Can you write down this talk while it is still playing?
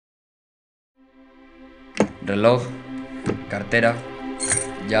reloj, cartera,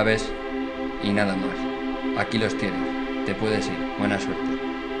 llaves y nada más. Aquí los tienes. Te puedes ir. Buena suerte.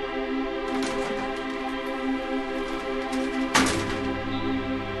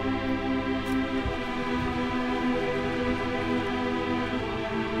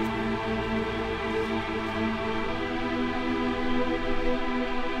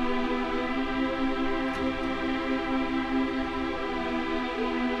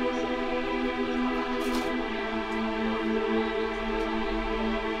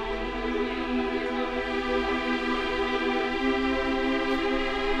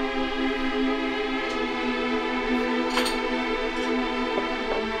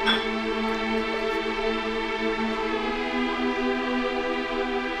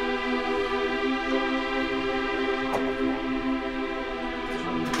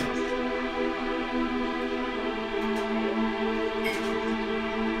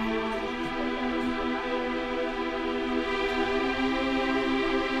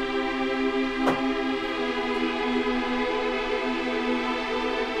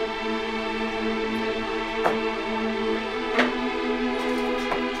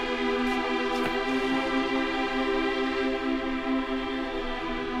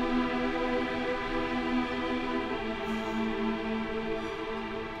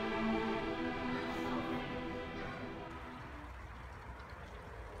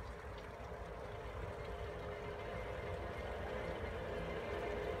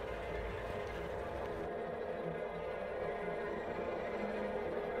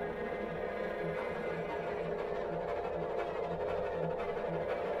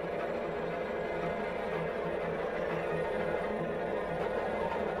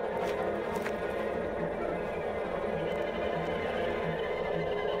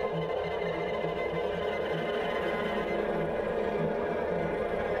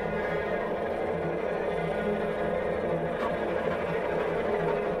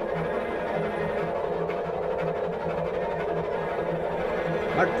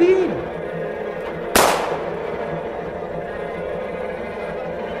 ¡Martín!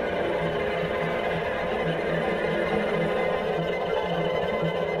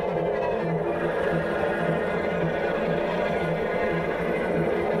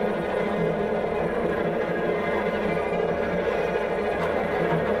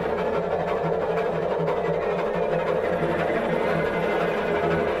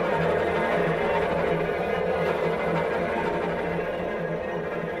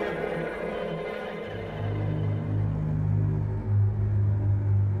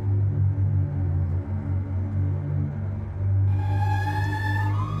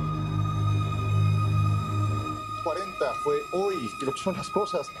 Fue hoy, que lo que son las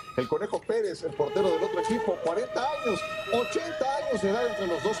cosas. El Conejo Pérez, el portero del otro equipo, 40 años, 80 años de edad entre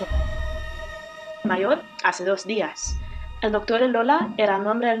los dos. Mayor hace 2 días. El doctor Lola era un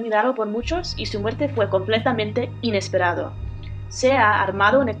hombre admirado por muchos y su muerte fue completamente inesperado. Se ha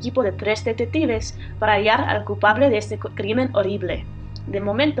armado un equipo de 3 detectives para hallar al culpable de este crimen horrible. De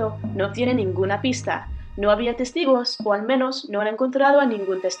momento no tiene ninguna pista. No había testigos, o al menos no han encontrado a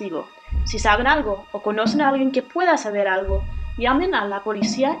ningún testigo. Si saben algo o conocen a alguien que pueda saber algo, llamen a la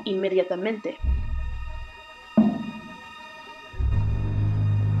policía inmediatamente.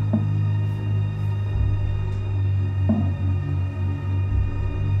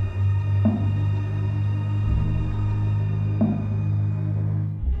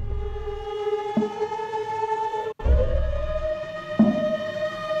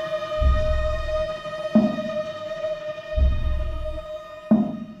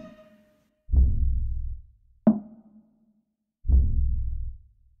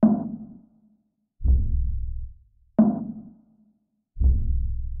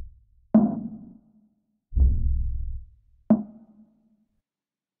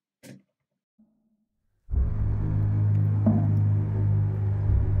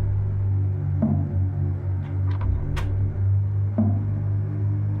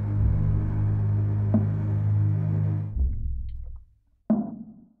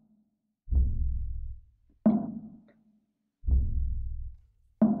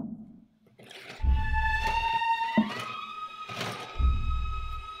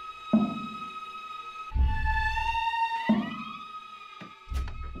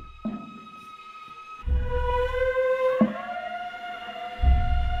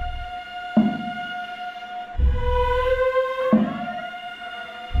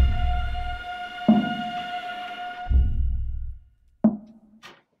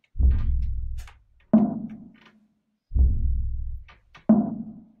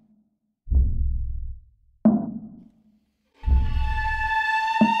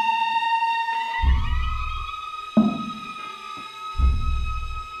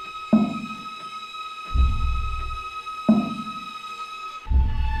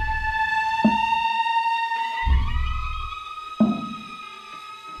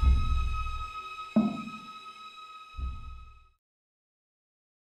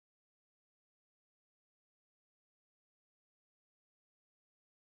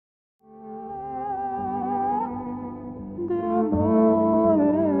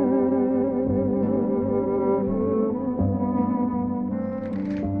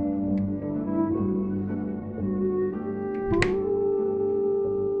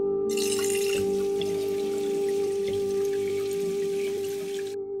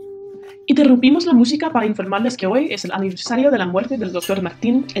 Interrumpimos la música para informarles que hoy es el aniversario de la muerte del Dr.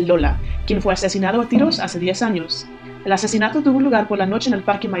 Martín el Lola, quien fue asesinado a tiros hace 10 años. El asesinato tuvo lugar por la noche en el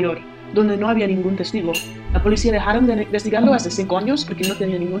Parque Mayor, donde no había ningún testigo. La policía dejaron de investigarlo hace 5 años porque no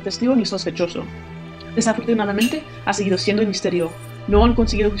tenía ningún testigo ni sospechoso. Desafortunadamente, ha seguido siendo un misterio. No han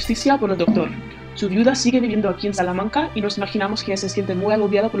conseguido justicia por el doctor. Su viuda sigue viviendo aquí en Salamanca y nos imaginamos que se siente muy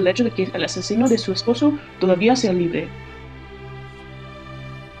agobiada por el hecho de que el asesino de su esposo todavía sea libre.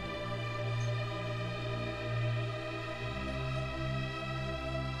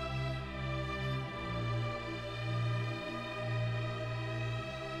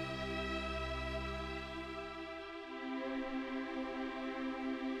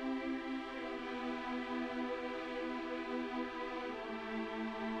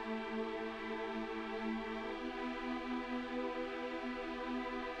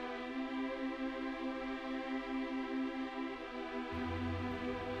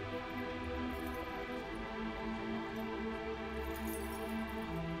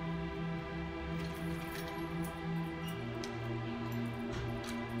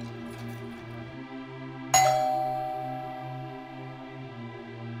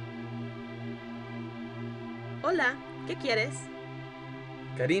 Hola, ¿qué quieres?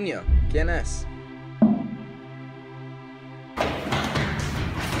 Cariño, ¿quién es?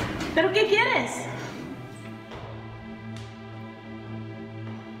 ¿Pero qué quieres?